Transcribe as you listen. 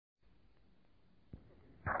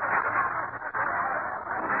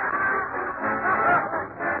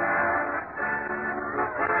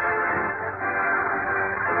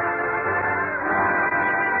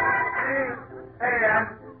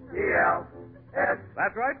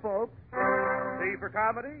That's right, folks. C for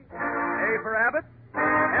comedy, A for Abbott,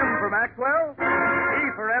 M for Maxwell, E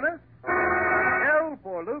for Ennis, L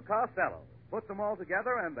for Lou Costello. Put them all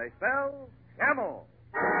together and they spell Camel.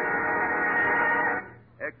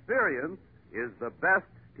 Experience is the best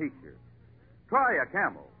teacher. Try a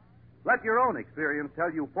Camel. Let your own experience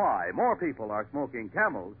tell you why more people are smoking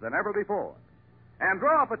Camels than ever before. And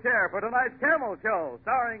draw up a chair for tonight's Camel Show,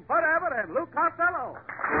 starring Bud Abbott and Lou Costello.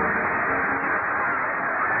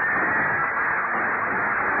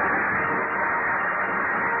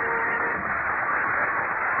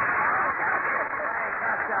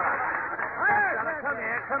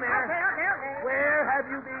 Come here. Okay. Where have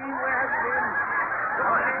you been?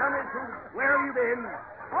 Where have you been?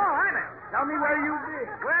 Oh, Abbott. Tell me where you've been.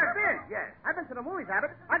 Where I've been? Yes. I've been to the movies,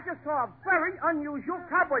 Abbott. I just saw a very unusual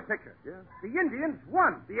cowboy picture. Yeah? The Indians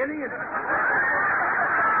won. The Indians?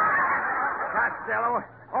 Costello,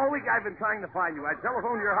 all week I've been trying to find you. I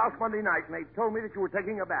telephoned to your house Monday night, and they told me that you were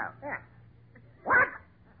taking a bath. Yeah. What?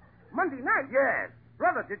 Monday night? Yes.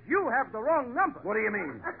 Brother, did you have the wrong number? What do you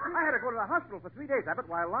mean? I had to go to the hospital for 3 days, Abbott,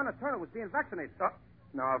 while Lana Turner was being vaccinated.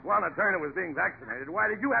 Now, if Lana Turner was being vaccinated, why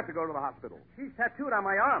did you have to go to the hospital? She's tattooed on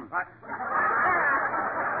my arm. Hey,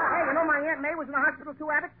 you know my Aunt May was in the hospital too,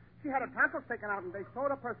 Abbott? She had her tonsils taken out, and they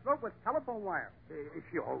sewed up her throat with telephone wire. Is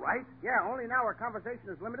she all right? Yeah, only now her conversation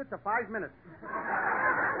is limited to 5 minutes.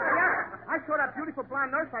 Yeah, I saw that beautiful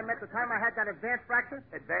blonde nurse I met the time I had that advanced fracture.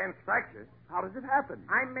 Advanced fracture? How does it happen?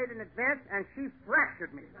 I made an advance, and she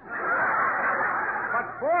fractured me. But,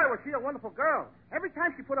 boy, was she a wonderful girl. Every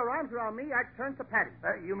time she put her arms around me, I'd turn to Patty.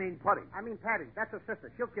 You mean Putty? I mean Patty. That's her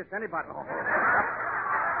sister. She'll kiss anybody. Well,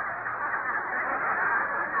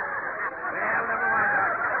 never mind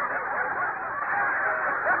that.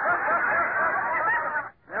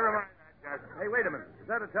 Never mind that, Gus. Hey, wait a minute. Is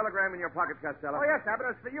that a telegram in your pocket, Costello? Oh, yes, Abbott.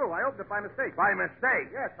 It's for you. I opened it by mistake. By mistake?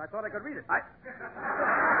 Yes, I thought I could read it. Give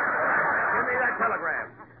me that telegram.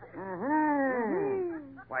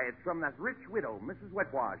 Why, it's from that rich widow, Mrs.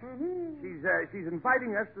 Wetwash. She's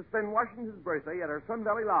inviting us to spend Washington's birthday at her Sun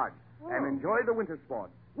Valley Lodge and enjoy the winter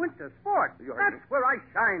sports. Winter sports? You heard That's where I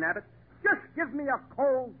shine, Abbott. Just give me a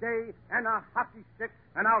cold day and a hockey stick,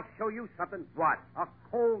 and I'll show you something. What? A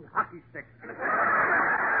cold hockey stick. Well,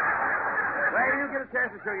 you get a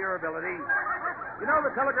chance to show your ability. You know,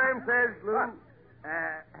 the telegram says, Lou,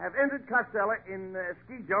 have entered Costello in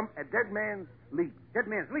ski jump at Dead Man's Leap. Dead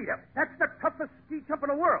Man's Leap? Yep. That's the toughest ski jump in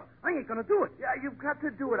the world. I ain't going to do it. Yeah, you've got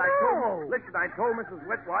to do it. No. Listen, I told Mrs.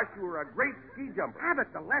 Wetwash you were a great ski jumper.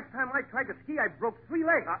 Abbott, the last time I tried to ski, I broke 3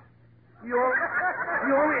 legs. You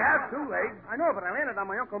only have 2 legs. I know, but I landed on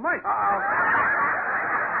my Uncle Mike.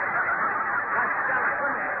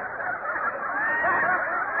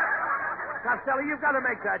 Costello, you've got to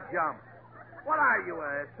make that jump. What are you,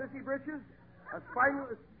 a sissy britches? A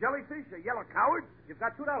spineless jellyfish? A yellow coward? You've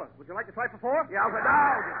got $2. Would you like to try for 4? Yeah, no.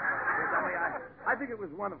 I think it was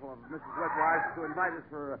wonderful of Mrs. Wetwash to invite us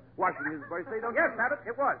for Washington's birthday, don't you? Yes, Abbott,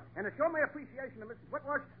 it was. And to show my appreciation to Mrs.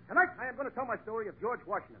 Wetwash, tonight I am going to tell my story of George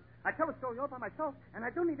Washington. I tell the story all by myself, and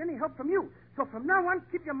I don't need any help from you. So from now on,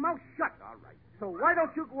 keep your mouth shut. All right. So why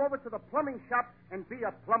don't you go over to the plumbing shop and be a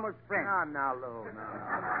plumber's friend? Now, Lou, no.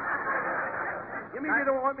 You mean you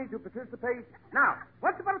don't want me to participate? Now,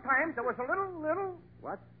 once upon a time, there was a little...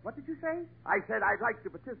 What? What did you say? I said I'd like to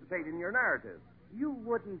participate in your narrative. You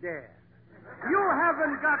wouldn't dare. You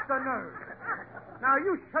haven't got the nerve. Now,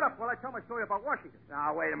 you shut up while I tell my story about Washington.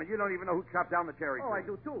 Now, wait a minute. You don't even know who chopped down the cherry tree. Oh, I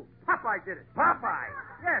do, too. Popeye did it. Popeye?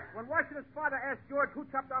 Yes, when Washington's father asked George who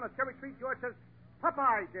chopped down a cherry tree, George says,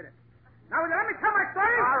 Popeye did it. Now, will you let me tell my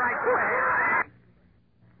story? All right, go ahead.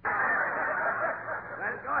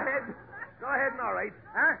 Well, go ahead. Go ahead and narrate.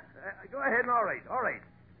 Huh? Go ahead and narrate. All right.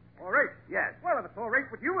 All right. Yes. Well, if it's all right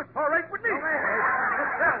with you, it's all right with me. Go ahead.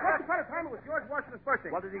 Well, once upon a time, it was George Washington's birthday.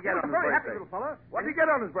 What did he get He on was a his very birthday? happy little fella. What did he get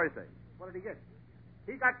on his birthday? What did he get?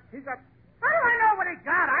 He got... How do I know what he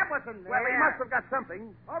got? I wasn't there. Well, he must have got something.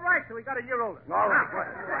 All right, so he got a year older. All right.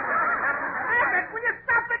 Abbott, will you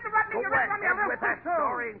stop interrupting? Go You're ahead. interrupting me With that soon.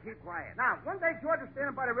 story and keep quiet. Now, one day George was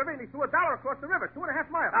standing by the river and he threw $1 across the river, 2.5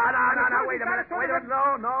 miles. No, wait a minute. Wait a minute.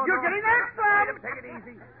 No. You're getting that, Wait a son? minute. Take it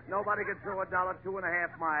easy. Nobody could throw $1 2.5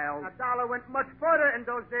 miles. $1 went much further in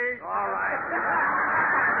those days. All right.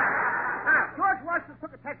 Now, George Washington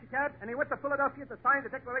took a taxi cab and he went to Philadelphia to sign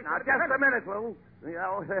the Declaration Now, of just a Independence. minute, Lou. You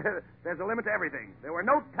know, there's a limit to everything. There were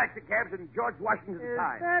no taxi cabs in George Washington's Is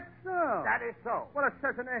time. that so? That is so. Well, it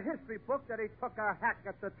says in their history book that he took a hack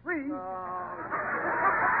at the tree. Oh.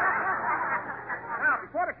 Now,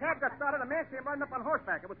 before the cab got started, a man came running up on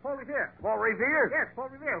horseback. It was Paul Revere. Paul Revere? Yes,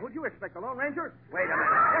 Paul Revere. Who'd you expect, the Lone Ranger? Wait a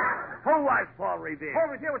minute. Who was Paul Revere?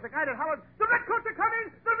 Paul Revere was the guy that hollered, "The redcoats are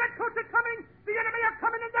coming! The redcoats are coming! The enemy are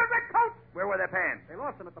coming in their redcoats!" Where were their pants? They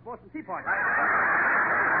lost them at the Boston Tea Party.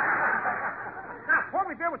 Now, Paul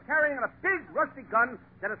Revere was carrying a big, rusty gun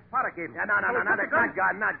that his father gave him. No,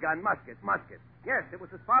 not gun. Musket. Yes, it was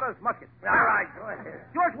his father's musket. All right, go ahead.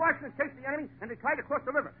 George Washington chased the enemy, and they tried to cross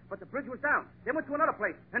the river, but the bridge was down. They went to another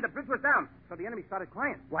place, and the bridge was down. So the enemy started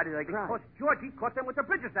crying. Why did they cry? Because Georgie caught them with the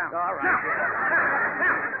bridges down. All right.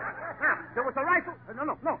 Now, there was a rifle.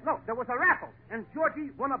 No. There was a raffle, and Georgie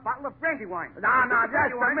won a bottle of brandy wine. No,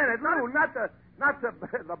 just a minute, Lou. Not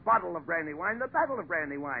the bottle of brandy wine, the battle of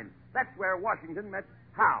brandy wine. That's where Washington met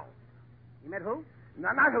Howe. He met who? No,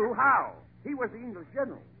 not who, Howe. He was the English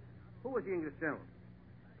general. Who was the English general?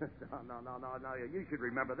 No. You should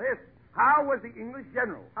remember this. Howe was the English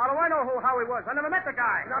general. How do I know who Howie was? I never met the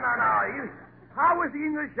guy. No. Howe was the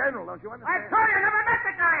English general, don't you I understand? told you I never met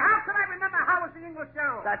the guy. How can I remember Howe was the English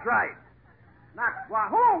general? That's right. Not what?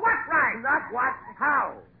 Who? What right? Not what?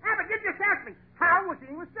 Howe. Yeah, but you just asked me. Howe was the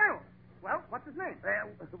English general. Well, what's his name?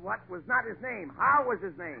 What was not his name? Howe was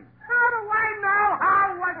his name. How do I know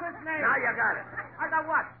Howe was his name? Now you got it. I got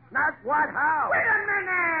what? Not what, Howe. Wait a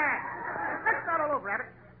minute. Let's start all over, Abbott.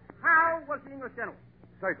 Howe was the English general.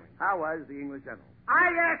 Certainly. Howe was the English general.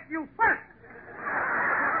 I asked you first.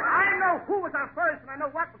 I know who was on first, and I know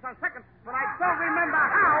what was on second, but I don't remember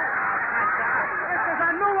how. This is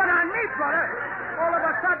a new one on me, brother. All of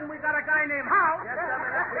a sudden, we got a guy named Howe. Just a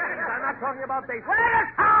minute, please. I'm not talking about baseball. Where is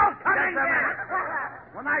Howe coming Just a in? minute.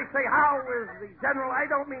 When I say Howe is the general, I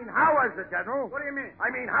don't mean Howe was the general. What do you mean?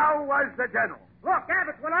 I mean Howe was the general. Look,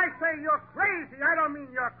 Abbott, when I say you're crazy, I don't mean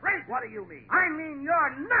you're crazy. What do you mean? I mean you're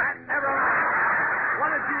nuts. Never mind.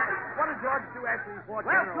 What did George do after he fought Well,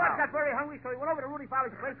 General George Howe? got very hungry, so he went over to Rudy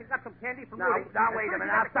Fowler's place and got some candy from Now, Rudy. wait a minute.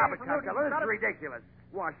 Now, stop it, Costello. This is ridiculous.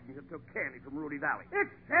 Washington took candy from Rudy Valley. It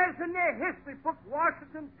says in their history book,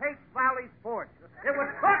 Washington takes Valley Fort. It was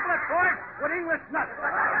chocolate fort with English nuts.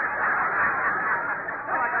 Well,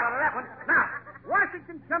 I got out of that one. Now,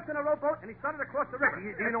 Washington jumped in a rowboat and he started to cross the river. Do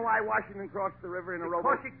you know why Washington crossed the river in a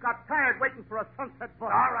rowboat? Because he got tired waiting for a sunset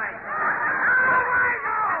boat. All right. Oh, I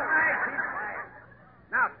know!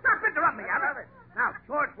 Now, stop interrupting me, Abbott. Now,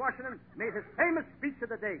 George Washington made his famous speech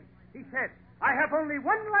of the day. He said, I have only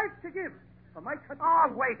one life to give for my country.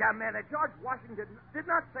 Oh, wait a minute. George Washington did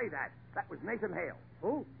not say that. That was Nathan Hale.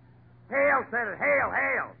 Who? Hale said it.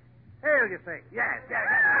 Hale. Hale, you say? Yes.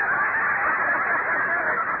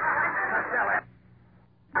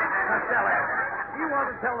 Costello, you want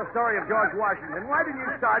to tell the story of George Washington. Why didn't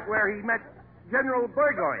you start where he met General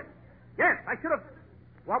Burgoyne? Yes, I should have.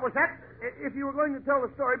 What was that? If you were going to tell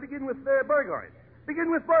the story, begin with Burgoyne.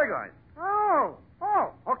 Begin with Burgoyne. Oh,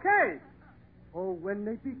 okay. Oh, when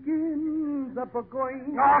they begin the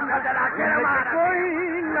Burgoyne. Oh, cut that out. Get him out of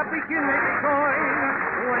here. The begin the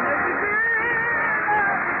Burgoyne. When they begin.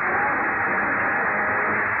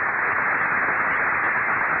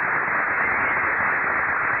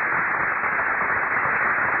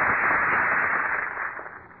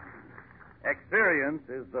 Experience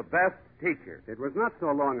is the best teacher. It was not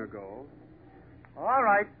so long ago. All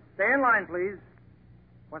right. Stay in line, please.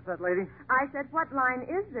 What's that, lady? I said, what line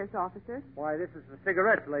is this, officer? Why, this is the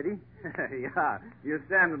cigarettes, lady. Yeah, you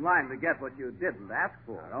stand in line to get what you didn't ask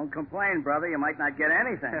for. Don't complain, brother. You might not get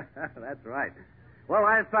anything. That's right. Well,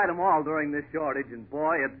 I've tried them all during this shortage, and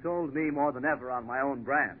boy, it sold me more than ever on my own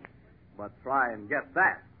brand. But try and get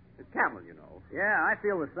that. It's Camel, you know. Yeah, I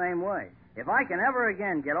feel the same way. If I can ever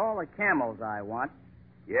again get all the camels I want.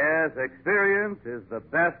 Yes, experience is the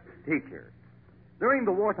best teacher. During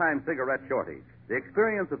the wartime cigarette shortage, the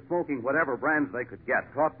experience of smoking whatever brands they could get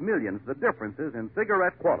taught millions the differences in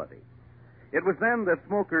cigarette quality. It was then that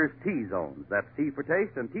smokers' T-zones, that's T for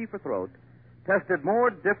taste and T for throat, tested more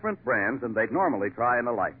different brands than they'd normally try in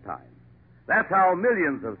a lifetime. That's how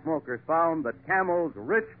millions of smokers found that Camel's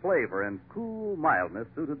rich flavor and cool mildness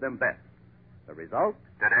suited them best. The result?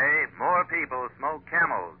 Today, more people smoke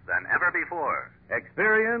Camels than ever before.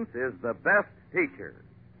 Experience is the best teacher.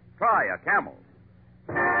 Try a Camel.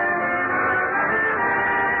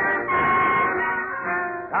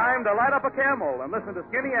 Time to light up a Camel and listen to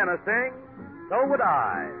Skinny Anna sing, So Would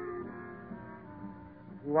I.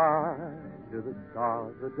 Why do the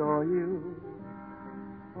stars adore you?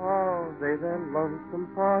 Are they then lonesome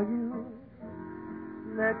for you?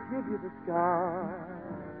 Let's give you the sky.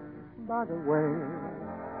 By the way,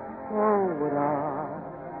 so would I.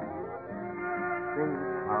 Think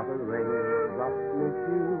how the raindrops miss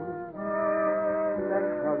you, then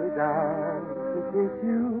hurry down to kiss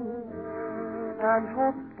you. and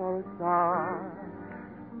hoped for a star.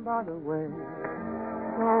 By the way,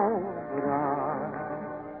 so would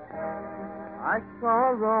I saw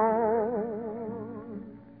a rose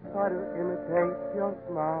try to imitate your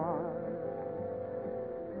smile,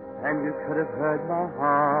 and you could have heard my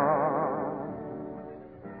heart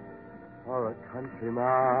for a country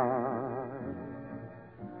mile.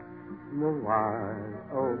 The wise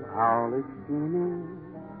old owl is scheming.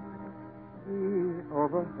 He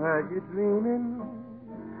overheard you dreaming,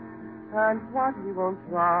 and what he won't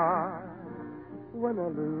try, win or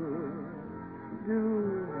lose,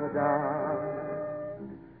 do or die.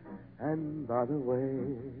 And by the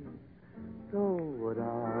way, so would I.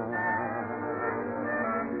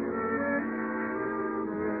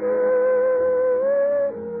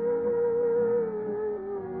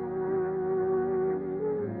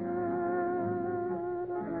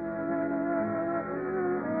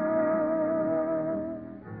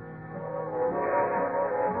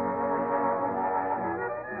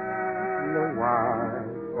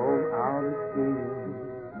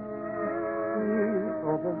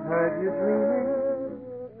 Overheard you dreaming,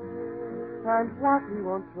 and what he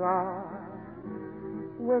won't try,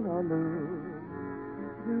 win or lose,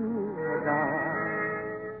 do or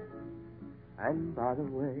die. And by the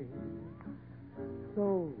way,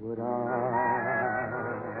 so would I.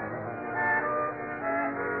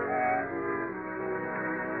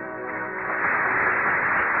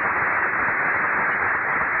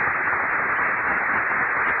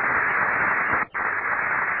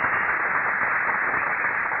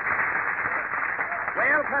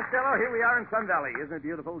 Costello, here we are in Sun Valley. Isn't it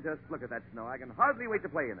beautiful? Just look at that snow. I can hardly wait to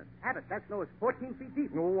play in it. Abbott, that snow is 14 feet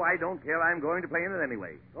deep. No, I don't care. I'm going to play in it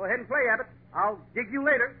anyway. Go ahead and play, Abbott. I'll dig you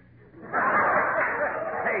later.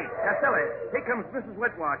 Hey, Costello, here comes Mrs.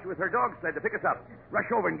 Wetwash with her dog sled to pick us up.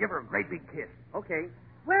 Rush over and give her a great big kiss. Okay.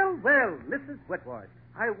 Well, Mrs. Wetwash,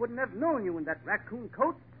 I wouldn't have known you in that raccoon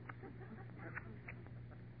coat.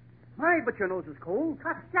 My, but your nose is cold.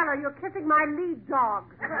 Costello, you're kissing my lead dog.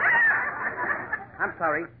 I'm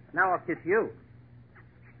sorry. Now I'll kiss you.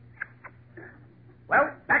 Well,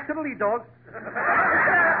 back to the lead dog.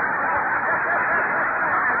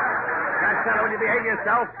 Costello, will you behave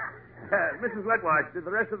yourself? Mrs. Wetwash, did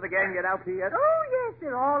the rest of the gang get out here yet? Oh, yes,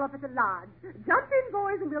 they're all up at the lodge. Jump in,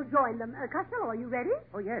 boys, and we'll join them. Costello, are you ready?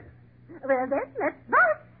 Oh, yes. Well, then, let's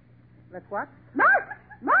march. Let's what? March!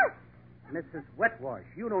 March! Mrs. Wetwash,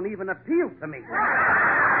 you don't even appeal to me.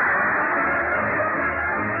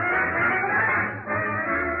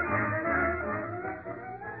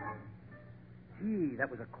 Gee, that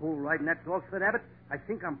was a cold ride in that dog sled, Abbott. I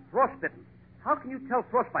think I'm frostbitten. How can you tell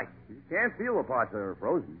frostbite? You can't feel the parts that are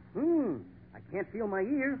frozen. I can't feel my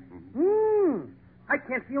ear. I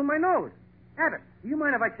can't feel my nose. Abbott, do you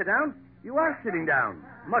mind if I sit down? You are sitting down.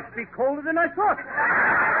 Must be colder than I thought.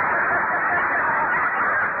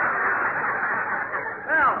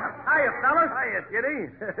 Well, hiya, fellas. Hiya, Skitty.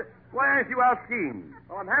 Why aren't you out skiing?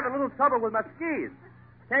 Oh, I'm having a little trouble with my skis.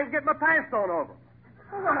 Can't get my pants thrown over.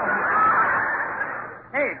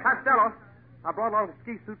 Hey, Costello, I brought along a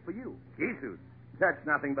ski suit for you. Ski suit? That's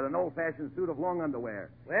nothing but an old-fashioned suit of long underwear.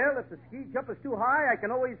 Well, if the ski jump is too high, I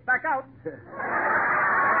can always back out. Hey,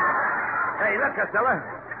 look, Costello.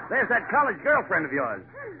 There's that college girlfriend of yours.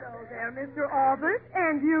 Hello there, Mr. Abbott.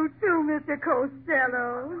 And you too, Mr.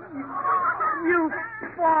 Costello. You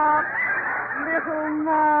fat little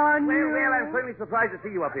mon. Well, I'm certainly surprised to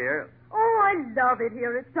see you up here. Oh, I love it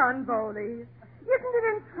here at Sun Bowley. Isn't it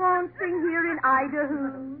entrancing here in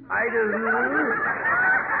Idaho? Idaho?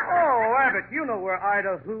 Oh, Abbott, you know where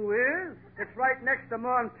Idaho is. It's right next to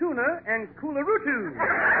Montuna and Coolarootu.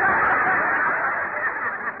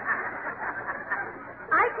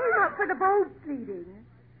 I came up for the bobsledding.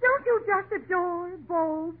 Don't you just adore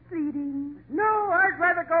bobsledding? No, I'd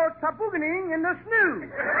rather go tobogganing in the snoo.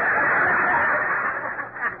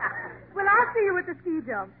 Well, I'll see you at the ski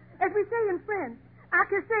jump. As we say in French, à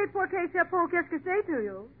que c'est pour que c'est pour qu'est-ce que c'est to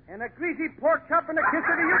you? And a greasy pork chop and a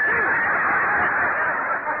kisser to you, too.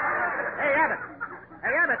 Hey,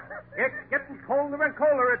 Abbott, it's getting colder and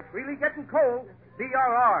colder. It's really getting cold.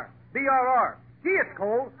 B-R-R. B-R-R. Gee, it's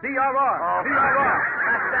cold. B-R-R. Oh, B-R-R.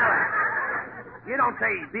 Costello. You don't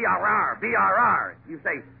say B-R-R, B-R-R. You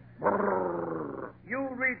say brrr. You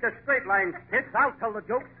read the straight line, Spitz. I'll tell the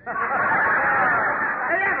joke.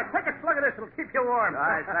 Hey, Abbott, take a slug of this. It'll keep you warm. All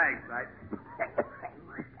right, thanks.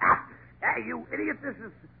 Hey, you idiot. This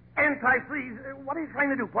is anti-freeze. What are you trying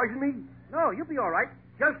to do, poison me? No, you'll be all right.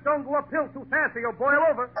 Just don't go uphill too fast or you'll boil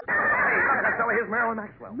over. Hey, look, Costello, here's Marilyn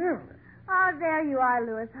Maxwell. Marilyn? Oh, there you are,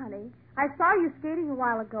 Louis, honey. I saw you skating a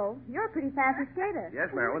while ago. You're a pretty fancy skater. Yes,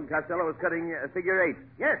 Marilyn. Costello was cutting figure eight.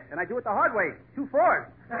 Yes, and I do it the hard way. 2 4s.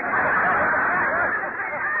 But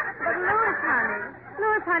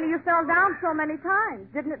Louis, honey, you fell down so many times.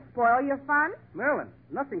 Didn't it spoil your fun? Marilyn,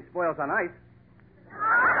 nothing spoils on ice.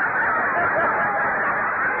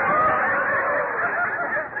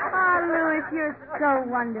 Oh, Louis, you're so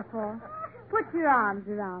wonderful. Put your arms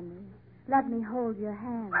around me. Let me hold your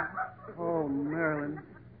hand. Oh, Marilyn,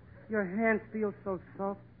 your hands feel so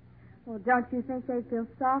soft. Well, don't you think they'd feel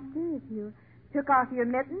softer if you took off your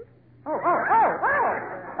mittens? Oh,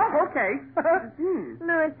 okay.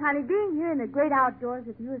 Louis, honey, being here in the great outdoors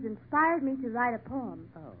with you has inspired me to write a poem.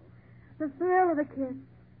 Oh. The thrill of a kiss,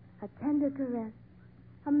 a tender caress,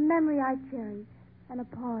 a memory I cherish, and a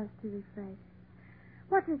pause to refresh.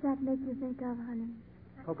 What does that make you think of, honey?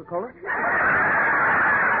 Coca-Cola?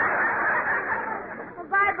 Well,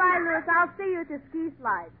 bye-bye, Louis. I'll see you at the ski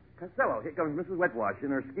slide. Costello, here comes Mrs. Wetwash in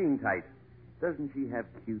her skiing tights. Doesn't she have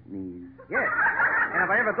cute knees? Yes. And if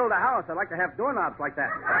I ever build a house, I'd like to have doorknobs like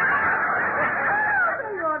that. There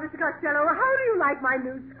you are, Mr. Costello. How do you like my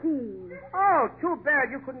new skis? Oh, too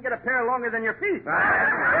bad you couldn't get a pair longer than your feet. Never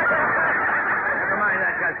mind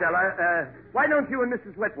that, Costello. Why don't you and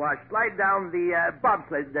Mrs. Wetwash slide down the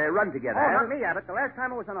bobsled run together? Oh, not me, Abbott. The last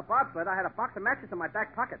time I was on a bobsled, I had a box of matches in my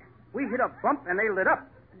back pocket. We hit a bump, and they lit up.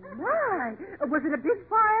 My. Was it a big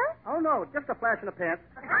fire? Oh, no, just a flash in the pants.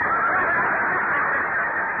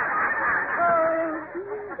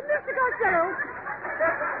 Mr. Costello,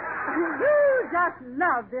 you just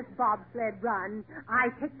love this bobsled run. I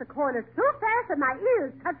kick the corners so fast that my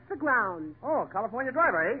ears touch the ground. Oh, California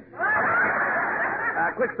driver, eh?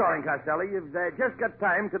 Quick stalling, Costello. You've just got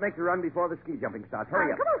time to make the run before the ski jumping starts.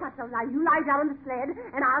 Hurry up. Come on, Costello. Now, you lie down on the sled,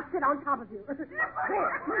 and I'll sit on top of you. There.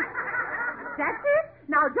 That's it.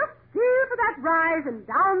 Now, just steer for that rise and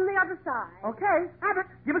down the other side. Okay. Abbott,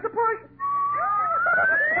 give us a push.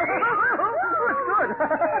 Oh, it's good.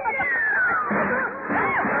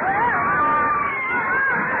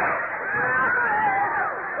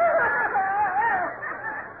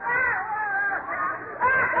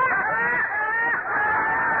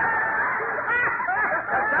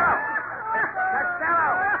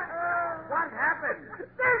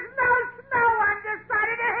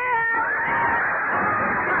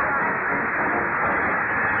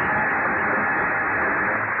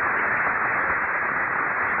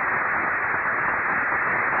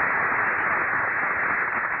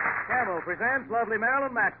 Presents lovely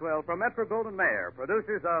Marilyn Maxwell from Metro-Goldwyn-Mayer,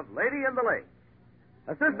 producers of Lady in the Lake.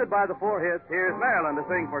 Assisted by the 4 hits, here's Marilyn to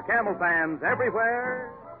sing for Camel fans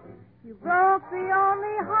everywhere. You broke the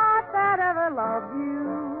only heart that ever loved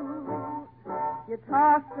you. You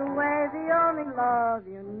tossed away the only love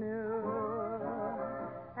you knew.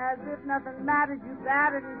 As if nothing mattered, you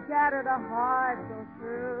battered and shattered a heart so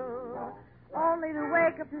true. Only to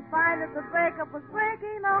wake up to find that the breakup was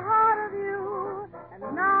breaking the heart of you. And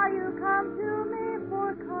now you come to me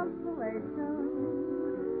for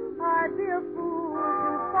consolation. I'd be a fool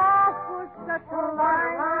to fall for such a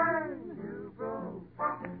line. You broke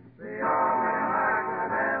the only heart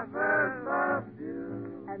that ever loved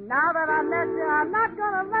you. And now that I met you, I'm not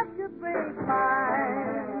gonna let you break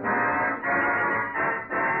mine.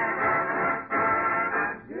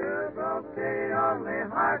 You broke the only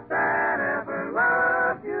heart that ever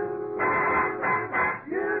loved you.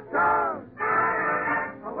 You tossed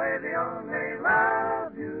away the only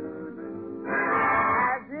love you knew.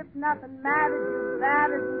 As if nothing mattered, you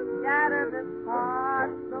battered and shattered this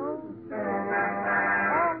heart so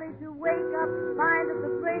sad. Only to wake up and find that the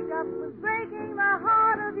breakup was breaking the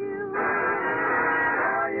heart of you.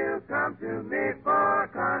 Now you come to me for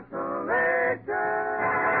consolation.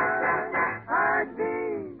 I'd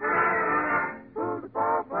be fool to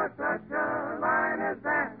fall for such a line as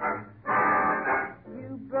that.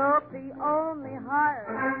 You broke the only heart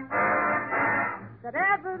that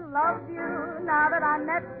ever loved you. Now that I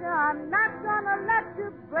met you, I'm not gonna let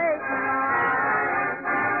you break mine.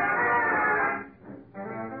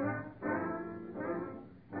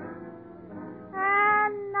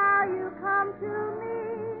 And now you come to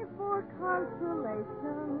me for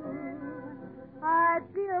consolation.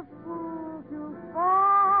 I'd be a fool to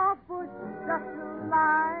fall for such a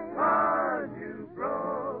lie. 'Cause you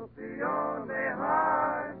broke the only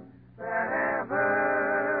heart that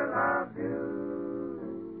ever loved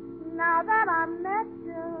you. Now that I met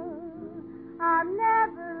you, I'll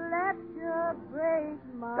never let you break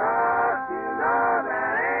mine. 'Cause you know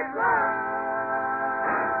that ain't right.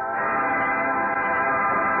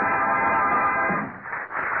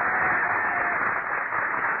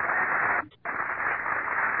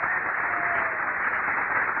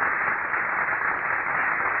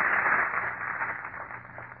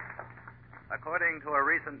 According to a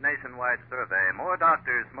recent nationwide survey, more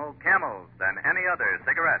doctors smoke Camels than any other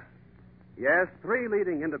cigarette. Yes, 3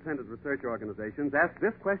 leading independent research organizations asked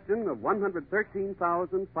this question of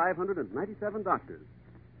 113,597 doctors.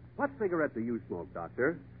 What cigarette do you smoke,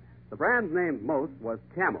 doctor? The brand named most was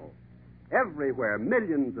Camel. Everywhere,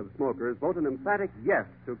 millions of smokers vote an emphatic yes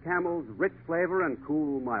to Camel's rich flavor and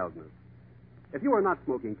cool mildness. If you are not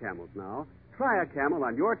smoking Camels now, try a Camel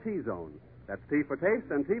on your T-zone. That's T for taste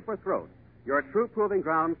and T for throat, your true proving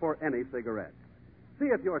ground for any cigarette. See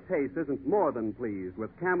if your taste isn't more than pleased with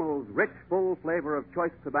Camel's rich, full flavor of choice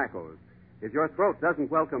tobaccos, if your throat doesn't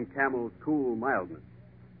welcome Camel's cool mildness.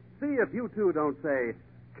 See if you, too, don't say,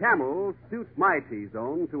 Camel suits my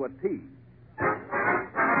T-zone to a T.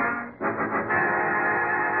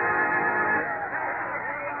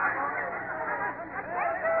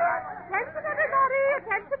 Attention, everybody!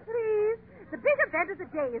 Attention, please! The big event of the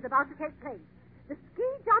day is about to take place. The ski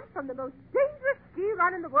jump from the most dangerous ski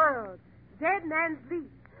run in the world, Dead Man's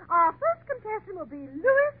Leap. Our first contestant will be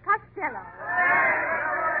Louis Costello.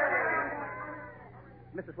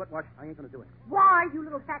 Mrs. Whitwash, I ain't going to do it. Why, you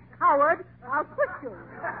little fat coward? I'll push you.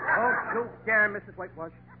 Don't you dare, Mrs.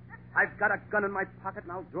 Whitewash. I've got a gun in my pocket,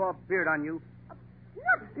 and I'll draw a beard on you.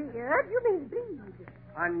 Not beard, you mean bead.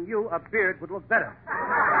 On you, a beard would look better.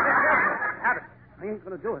 Abbott, I ain't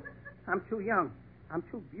going to do it. I'm too young. I'm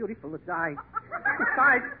too beautiful to die.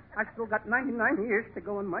 Besides, I've still got 99 years to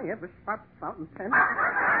go in my ever-sharp fountain pen.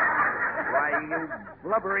 Why, you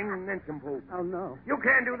blubbering nincompoop. Oh, no. You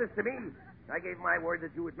can't do this to me. I gave my word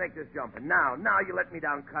that you would make this jump, and now you let me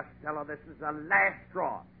down, Costello. This is the last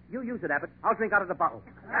straw. You use it, Abbott. I'll drink out of the bottle.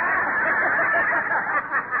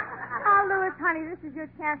 Oh, Louis, honey, this is your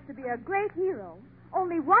chance to be a great hero.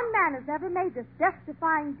 Only one man has ever made this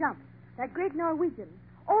death-defying jump. That great Norwegian,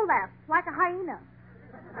 Olaf, like a hyena.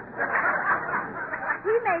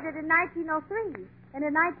 He made it in 1903, and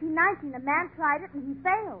in 1919 a man tried it and he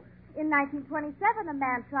failed. In 1927 a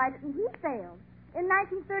man tried it and he failed. In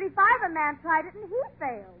 1935 a man tried it and he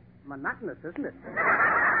failed. Monotonous, isn't it?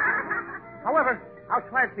 However, I'll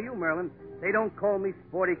try it for you, Merlin. They don't call me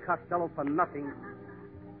Sporty Costello for nothing.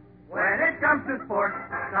 When it comes to sports,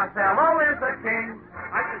 Costello is the king.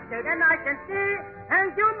 I can skate and I can ski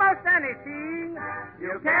and do most anything.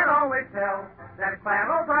 You can't always tell that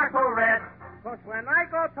flannels are so red. 'Cause when I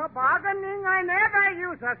go tobogganing, I never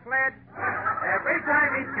use a sled. Every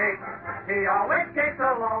time he skates, he always skates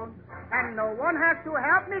alone. And no one has to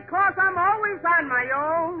help me 'cause I'm always on my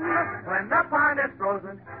own. When the pond is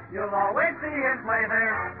frozen, you'll always see him play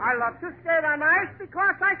there. I love to skate on ice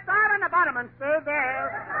because I start on the bottom and stay there.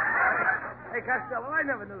 Hey, Costello, I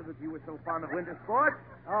never knew that you were so fond of winter sports.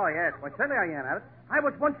 Oh, yes. Well, certainly I am, Abbott. I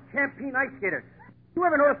was once champion ice skater. You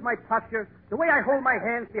ever notice my posture? The way I hold my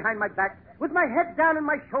hands behind my back, with my head down and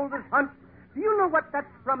my shoulders hunched? Do you know what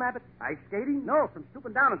that's from, Abbott? Ice skating? No, from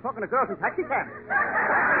stooping down and talking to girls in taxicabs.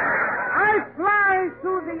 I fly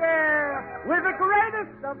through the air with the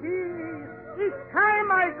greatest of ease. Each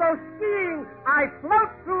time I go skiing, I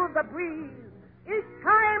float through the breeze. Each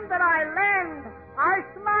time that I land, I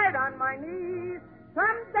slide on my knees.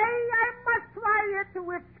 Someday I must try it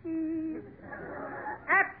with skis.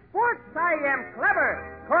 At sports I am clever,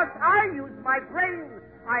 'cause I use my brain.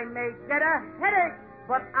 I may get a headache,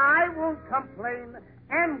 but I won't complain.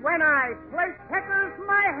 And when I play checkers,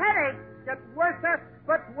 my headache gets worse.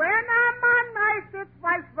 But when I'm on ice, it's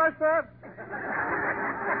vice versa.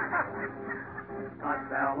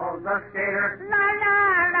 Costello's a skater. La, la,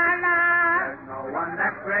 la, la. There's no one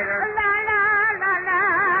that's greater. La, la, la, la.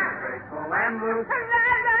 Graceful and loose. La,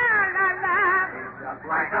 la, la, la. Just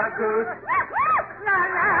like a goose. La,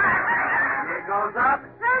 la. He goes up.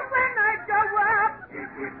 And when I go up, He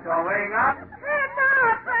keeps going up. and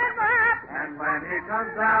up, and up, And when he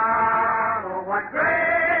comes down, oh, what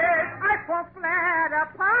great! I fall flat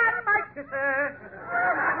upon my sister.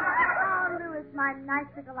 Oh, Louis, my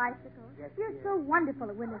icicle. You're so wonderful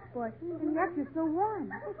at winter sports, and yet you're so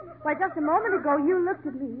warm. Why, just a moment ago, you looked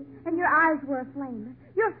at me, and your eyes were aflame.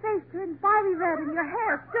 Your face turned fiery red, and your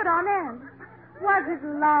hair stood on end. Was it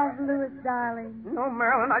love, Louis, darling? No,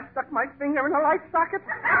 Marilyn, I stuck my finger in a light socket.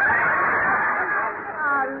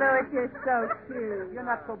 Oh, Louis, you're so cute. You're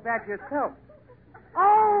not so bad yourself.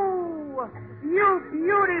 Oh, You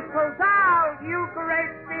beautiful doll, you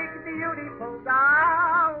great big beautiful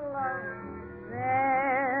doll.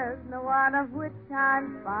 there's no one of which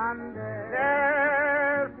I'm fonder.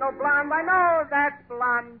 There's no blonde I know that's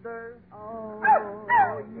blonder.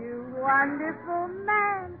 Oh, you wonderful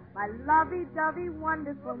man, my lovey-dovey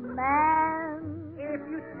wonderful man. If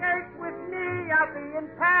you skate with me, I'll be in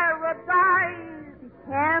paradise. Be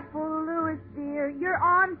careful, Louis, dear, you're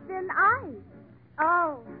on thin ice.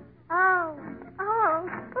 Oh, oh, oh,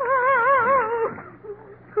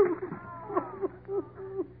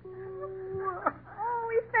 oh,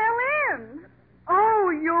 he fell in. Oh,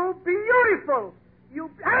 you beautiful. You...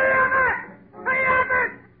 Hey, Abbott! Hey,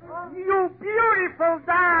 Abbott! You beautiful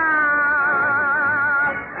doll!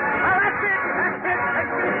 Oh, that's it. That's it.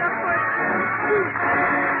 Take me upward.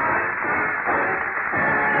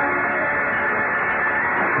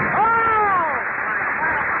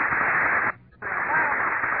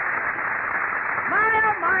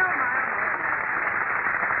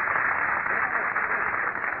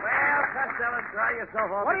 Dry yourself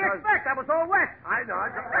off. What do you expect? I was all wet. I know.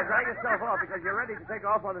 Dry yourself off because you're ready to take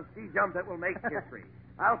off on a ski jump that will make history.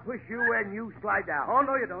 I'll push you and you slide down. Oh,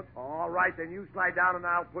 no, you don't. All right, then you slide down and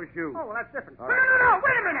I'll push you. Oh, well, that's different. All No, right. no,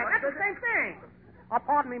 wait a minute. That's the same thing.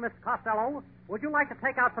 Pardon me, Mr. Costello. Would you like to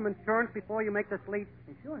take out some insurance before you make this leap?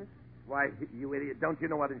 Insurance? Why, you idiot, don't you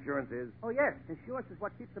know what insurance is? Oh, yes. Insurance is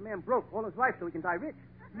what keeps a man broke all his life so he can die rich.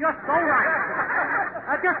 You're so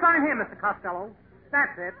right. Just sign here, Mr. Costello.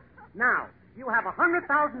 That's it. Now, you have a $100,000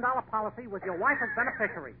 policy with your wife as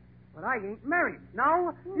beneficiary. But I ain't married.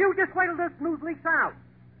 No? You just wait till this news leaks out.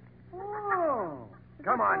 Oh.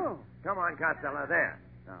 Come on, Costello. There.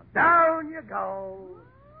 Now, down you go.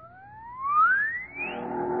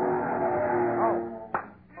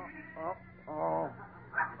 Oh.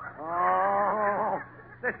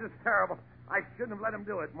 This is terrible. I shouldn't have let him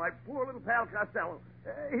do it. My poor little pal Costello.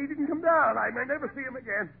 He didn't come down. I may never see him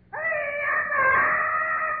again.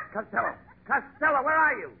 Costello, where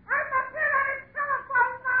are you? I'm up here on his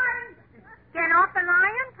telephone line. Get off the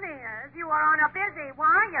line, please. You are on a busy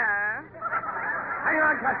wire. Hang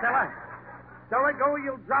on, Costello. Don't let go or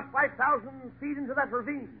you'll drop 5,000 feet into that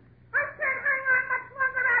ravine. I can't hang on much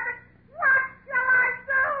longer, Abbott. What shall I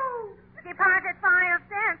do? Deposit 5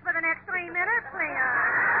 cents for the next 3 minutes, please.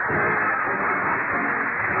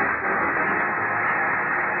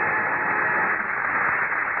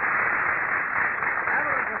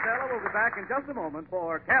 We'll be back in just a moment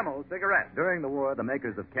for Camel cigarettes. During the war, the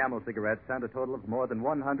makers of Camel cigarettes sent a total of more than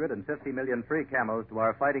 150 million free Camels to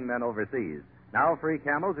our fighting men overseas. Now free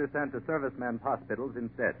Camels are sent to servicemen's hospitals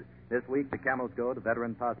instead. This week, the Camels go to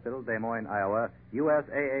Veterans Hospital, Des Moines, Iowa,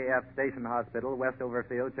 USAAF Station Hospital, Westover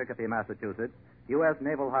Field, Chicopee, Massachusetts, U.S.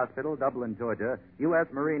 Naval Hospital, Dublin, Georgia, U.S.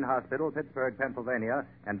 Marine Hospital, Pittsburgh, Pennsylvania,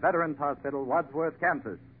 and Veterans Hospital, Wadsworth,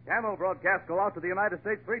 Kansas. Camel broadcasts go out to the United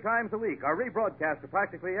States 3 times a week, are rebroadcast to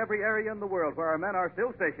practically every area in the world where our men are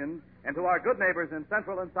still stationed, and to our good neighbors in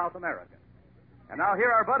Central and South America. And now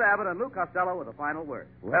here are Bud Abbott and Lou Costello with a final word.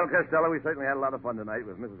 Well, Costello, we certainly had a lot of fun tonight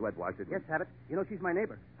with Mrs. Wetwash. Yes, Abbott. You know, she's my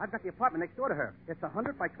neighbor. I've got the apartment next door to her. It's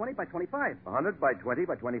 100 by 20 by 25. 100 by 20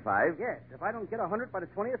 by 25? Yes. If I don't get 100 by the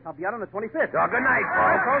 20th, I'll be out on the 25th. Oh, good night,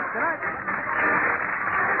 folks. Good night.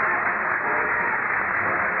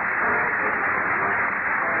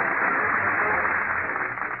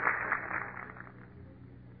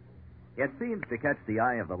 It seems to catch the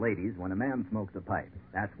eye of the ladies when a man smokes a pipe.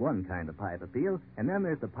 That's one kind of pipe appeal. And then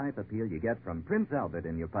there's the pipe appeal you get from Prince Albert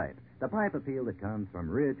in your pipe. The pipe appeal that comes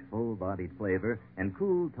from rich, full-bodied flavor and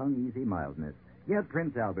cool, tongue-easy mildness. Get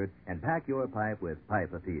Prince Albert and pack your pipe with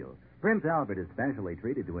pipe appeal. Prince Albert is specially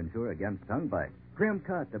treated to ensure against tongue bite. Trim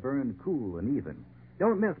cut to burn cool and even.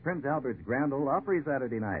 Don't miss Prince Albert's Grand Ole Opry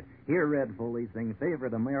Saturday night. Hear Red Foley sing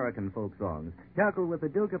favorite American folk songs. Chuckle with the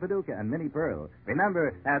Duke of Paducah and Minnie Pearl.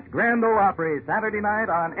 Remember, that's Grand Ole Opry Saturday night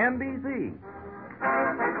on NBC.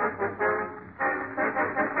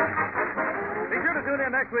 Be sure to tune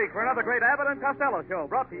in next week for another great Abbott and Costello show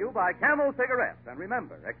brought to you by Camel Cigarettes. And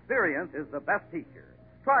remember, experience is the best teacher.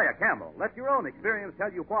 Try a Camel. Let your own experience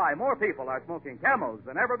tell you why more people are smoking Camels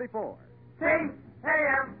than ever before. C-A-M-E-L-S.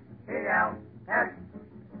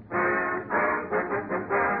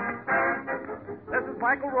 This is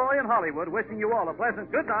Michael Roy in Hollywood wishing you all a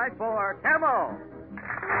pleasant good night for Camel.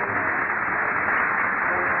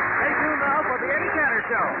 Stay tuned now for the Eddie Cantor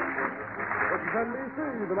Show. This is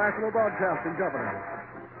NBC, the National Broadcasting Company.